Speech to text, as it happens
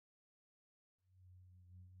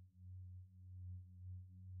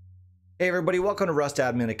Hey everybody, welcome to Rust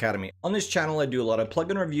Admin Academy. On this channel, I do a lot of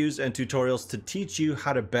plugin reviews and tutorials to teach you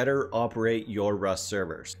how to better operate your Rust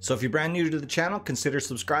servers. So if you're brand new to the channel, consider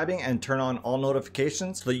subscribing and turn on all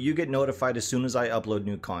notifications so that you get notified as soon as I upload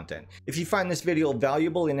new content. If you find this video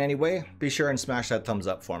valuable in any way, be sure and smash that thumbs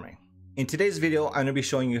up for me. In today's video, I'm going to be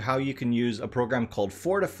showing you how you can use a program called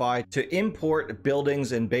Fortify to import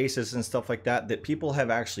buildings and bases and stuff like that people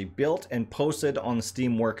have actually built and posted on the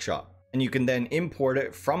Steam Workshop. And you can then import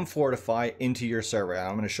it from Fortify into your server. And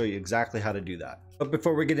I'm going to show you exactly how to do that. But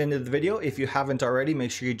before we get into the video, if you haven't already,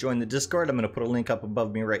 make sure you join the Discord. I'm going to put a link up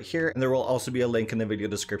above me right here, and there will also be a link in the video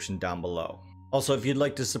description down below. Also, if you'd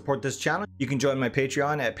like to support this channel, you can join my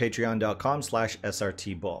Patreon at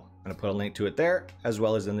patreon.com/SrtBull. I'm going to put a link to it there, as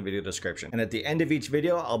well as in the video description. And at the end of each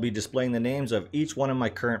video, I'll be displaying the names of each one of my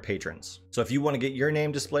current patrons. So if you want to get your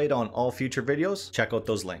name displayed on all future videos, check out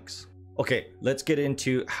those links. Okay, let's get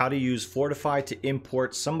into how to use Fortify to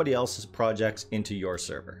import somebody else's projects into your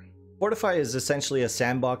server. Fortify is essentially a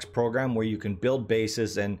sandbox program where you can build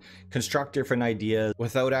bases and construct different ideas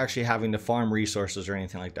without actually having to farm resources or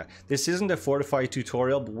anything like that. This isn't a Fortify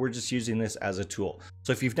tutorial, but we're just using this as a tool.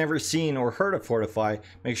 So if you've never seen or heard of Fortify,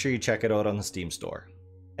 make sure you check it out on the Steam store.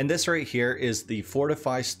 And this right here is the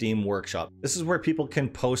Fortify Steam Workshop. This is where people can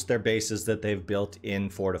post their bases that they've built in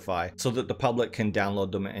Fortify so that the public can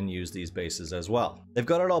download them and use these bases as well. They've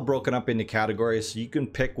got it all broken up into categories, so you can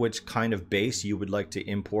pick which kind of base you would like to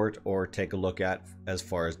import or take a look at as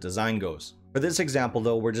far as design goes. For this example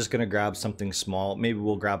though, we're just going to grab something small. Maybe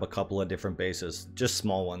we'll grab a couple of different bases, just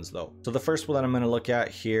small ones though. So the first one that I'm going to look at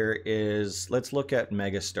here is, let's look at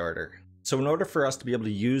Mega Starter. So in order for us to be able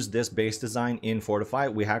to use this base design in Fortify,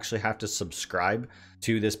 we actually have to subscribe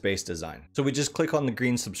to this base design. So we just click on the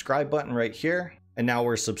green subscribe button right here, and now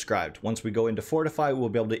we're subscribed. Once we go into Fortify, we'll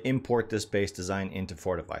be able to import this base design into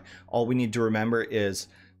Fortify. All we need to remember is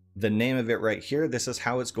the name of it right here. This is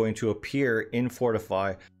how it's going to appear in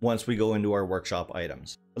Fortify once we go into our workshop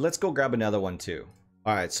items. But let's go grab another one too.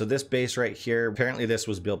 All right, so this base right here, apparently this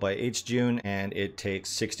was built by HJune and it takes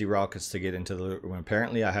 60 rockets to get into the room.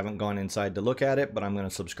 Apparently I haven't gone inside to look at it, but I'm going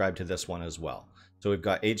to subscribe to this one as well. So we've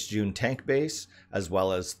got HJune tank base as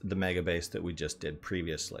well as the mega base that we just did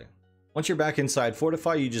previously. Once you're back inside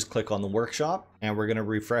Fortify, you just click on the workshop and we're going to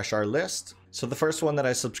refresh our list. So the first one that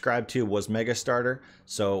I subscribed to was Mega Starter.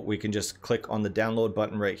 So we can just click on the download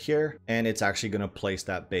button right here and it's actually going to place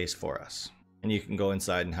that base for us. And you can go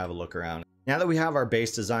inside and have a look around. Now that we have our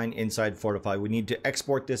base design inside Fortify, we need to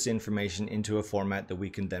export this information into a format that we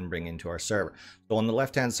can then bring into our server. So on the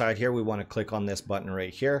left hand side here, we want to click on this button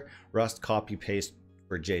right here, Rust copy paste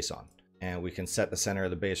for JSON. And we can set the center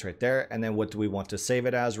of the base right there. And then what do we want to save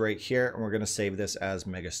it as right here? And we're going to save this as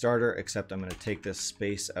Mega Starter, except I'm going to take this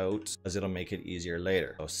space out as it'll make it easier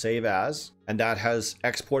later. So save as, and that has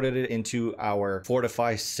exported it into our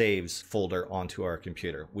Fortify saves folder onto our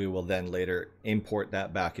computer. We will then later import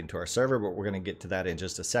that back into our server, but we're going to get to that in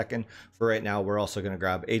just a second. For right now, we're also going to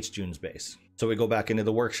grab HJune's base. So we go back into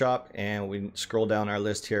the workshop and we scroll down our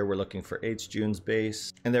list here. We're looking for HJune's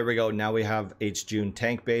base. And there we go. Now we have HJune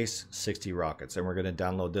tank base, 60 rockets. And we're going to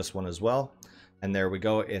download this one as well. And there we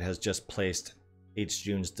go. It has just placed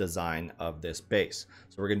HJune's design of this base.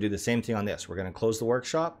 So we're going to do the same thing on this. We're going to close the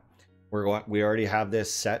workshop. We already have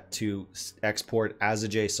this set to export as a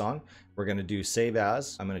JSON. We're going to do save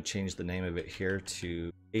as. I'm going to change the name of it here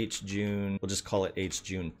to HJune. We'll just call it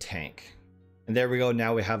HJune tank. And there we go.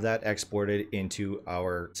 Now we have that exported into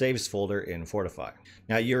our saves folder in Fortify.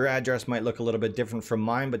 Now your address might look a little bit different from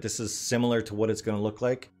mine, but this is similar to what it's going to look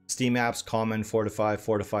like. Steam apps, common, Fortify,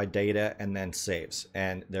 Fortify data, and then saves.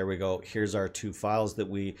 And there we go. Here's our two files that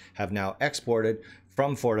we have now exported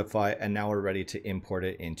from Fortify, and now we're ready to import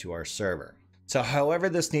it into our server. So however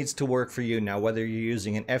this needs to work for you now, whether you're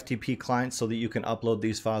using an FTP client so that you can upload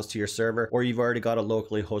these files to your server, or you've already got a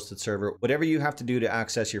locally hosted server, whatever you have to do to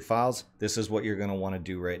access your files, this is what you're going to want to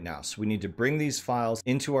do right now. So we need to bring these files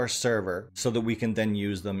into our server so that we can then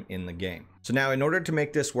use them in the game. So now in order to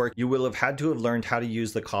make this work, you will have had to have learned how to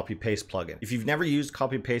use the CopyPaste plugin. If you've never used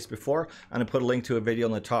CopyPaste before, I'm going to put a link to a video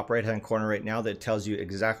in the top right hand corner right now that tells you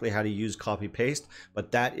exactly how to use CopyPaste,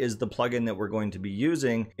 but that is the plugin that we're going to be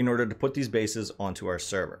using in order to put these bases onto our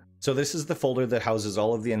server. So this is the folder that houses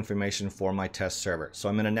all of the information for my test server. So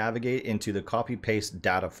I'm going to navigate into the CopyPaste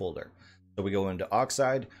data folder. So we go into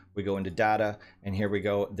Oxide, we go into data, and here we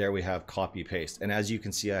go. There we have copy paste. And as you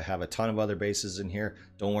can see, I have a ton of other bases in here.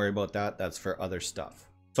 Don't worry about that. That's for other stuff.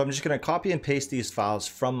 So I'm just going to copy and paste these files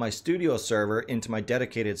from my studio server into my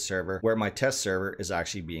dedicated server where my test server is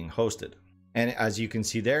actually being hosted. And as you can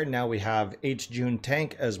see there, now we have June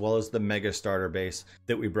tank as well as the mega starter base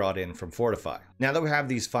that we brought in from Fortify. Now that we have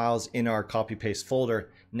these files in our copy paste folder,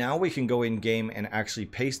 now we can go in game and actually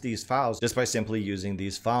paste these files just by simply using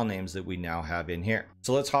these file names that we now have in here.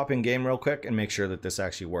 So let's hop in game real quick and make sure that this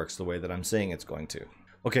actually works the way that I'm saying it's going to.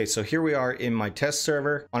 Okay, so here we are in my test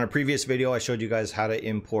server. On a previous video, I showed you guys how to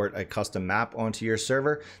import a custom map onto your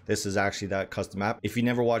server. This is actually that custom map. If you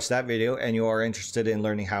never watched that video and you are interested in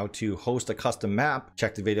learning how to host a custom map,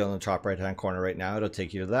 check the video in the top right-hand corner right now. It'll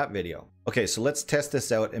take you to that video. Okay, so let's test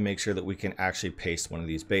this out and make sure that we can actually paste one of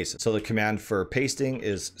these bases. So the command for pasting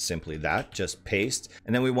is simply that, just paste.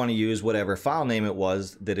 And then we want to use whatever file name it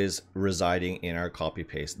was that is residing in our copy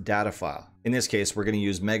paste data file. In this case, we're going to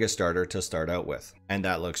use Megastarter to start out with. And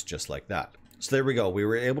that looks just like that. So there we go. We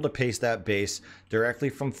were able to paste that base directly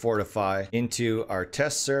from Fortify into our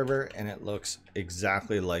test server, and it looks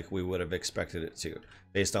exactly like we would have expected it to.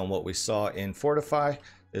 Based on what we saw in Fortify,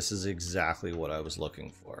 this is exactly what I was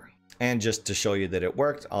looking for. And just to show you that it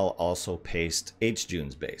worked, I'll also paste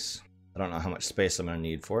June's base. I don't know how much space I'm going to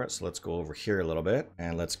need for it, so let's go over here a little bit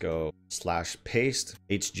and let's go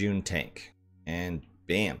 /paste June tank. And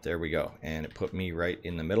bam, there we go. And it put me right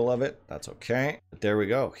in the middle of it. That's okay. But there we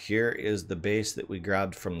go. Here is the base that we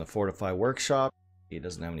grabbed from the Fortify Workshop. It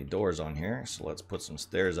doesn't have any doors on here, so let's put some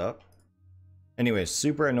stairs up. Anyway,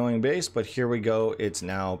 super annoying base, but here we go. It's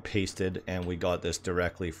now pasted and we got this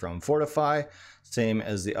directly from Fortify, same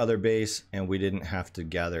as the other base, and we didn't have to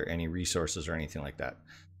gather any resources or anything like that.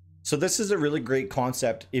 So this is a really great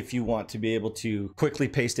concept if you want to be able to quickly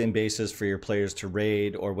paste in bases for your players to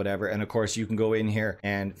raid or whatever. And of course you can go in here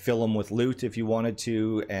and fill them with loot if you wanted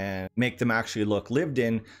to and make them actually look lived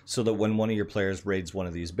in, so that when one of your players raids one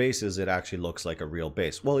of these bases, it actually looks like a real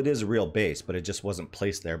base. Well, it is a real base, but it just wasn't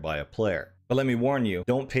placed there by a player. But let me warn you,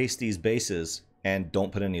 don't paste these bases and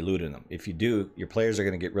don't put any loot in them. If you do, your players are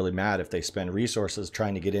going to get really mad if they spend resources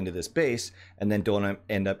trying to get into this base and then don't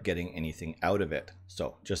end up getting anything out of it.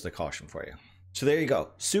 So just a caution for you. So there you go.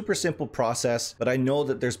 Super simple process, but I know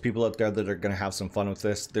that there's people out there that are going to have some fun with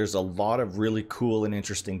this. There's a lot of really cool and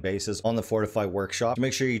interesting bases on the Fortify Workshop. So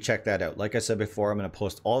make sure you check that out. Like I said before, I'm going to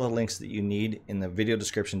post all the links that you need in the video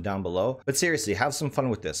description down below. But seriously, have some fun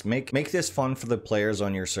with this. Make this fun for the players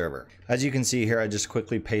on your server. As you can see here, I just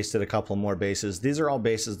quickly pasted a couple more bases. These are all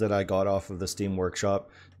bases that I got off of the Steam Workshop,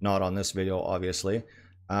 not on this video, obviously.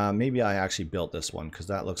 Maybe I actually built this one because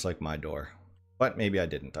that looks like my door, but maybe I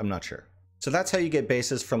didn't. I'm not sure. So that's how you get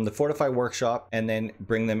bases from the Fortify Workshop and then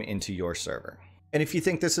bring them into your server. And if you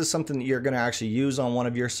think this is something that you're going to actually use on one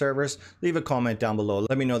of your servers, leave a comment down below.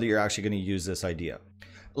 Let me know that you're actually going to use this idea.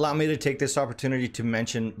 Allow me to take this opportunity to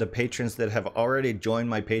mention the patrons that have already joined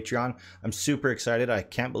my Patreon. I'm super excited. I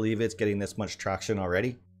can't believe it's getting this much traction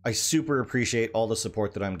already. I super appreciate all the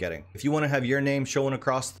support that I'm getting. If you want to have your name shown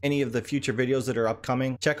across any of the future videos that are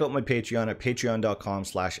upcoming, check out my Patreon at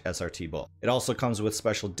patreon.com/SrtBull. It also comes with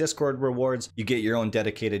special Discord rewards. You get your own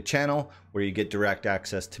dedicated channel where you get direct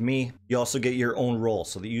access to me. You also get your own role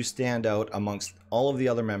so that you stand out amongst all of the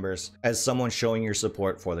other members as someone showing your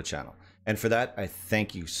support for the channel. And for that, I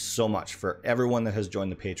thank you so much for everyone that has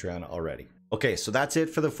joined the Patreon already. Okay, so that's it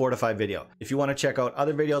for the Fortify video. If you want to check out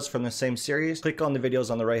other videos from the same series, click on the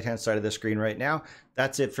videos on the right-hand side of the screen right now.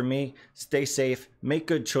 That's it for me. Stay safe, make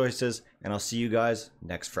good choices, and I'll see you guys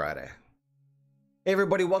next Friday. Hey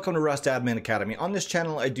everybody, welcome to Rust Admin Academy. On this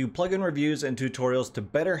channel, I do plugin reviews and tutorials to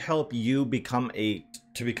better help you become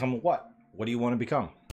what? What do you want to become?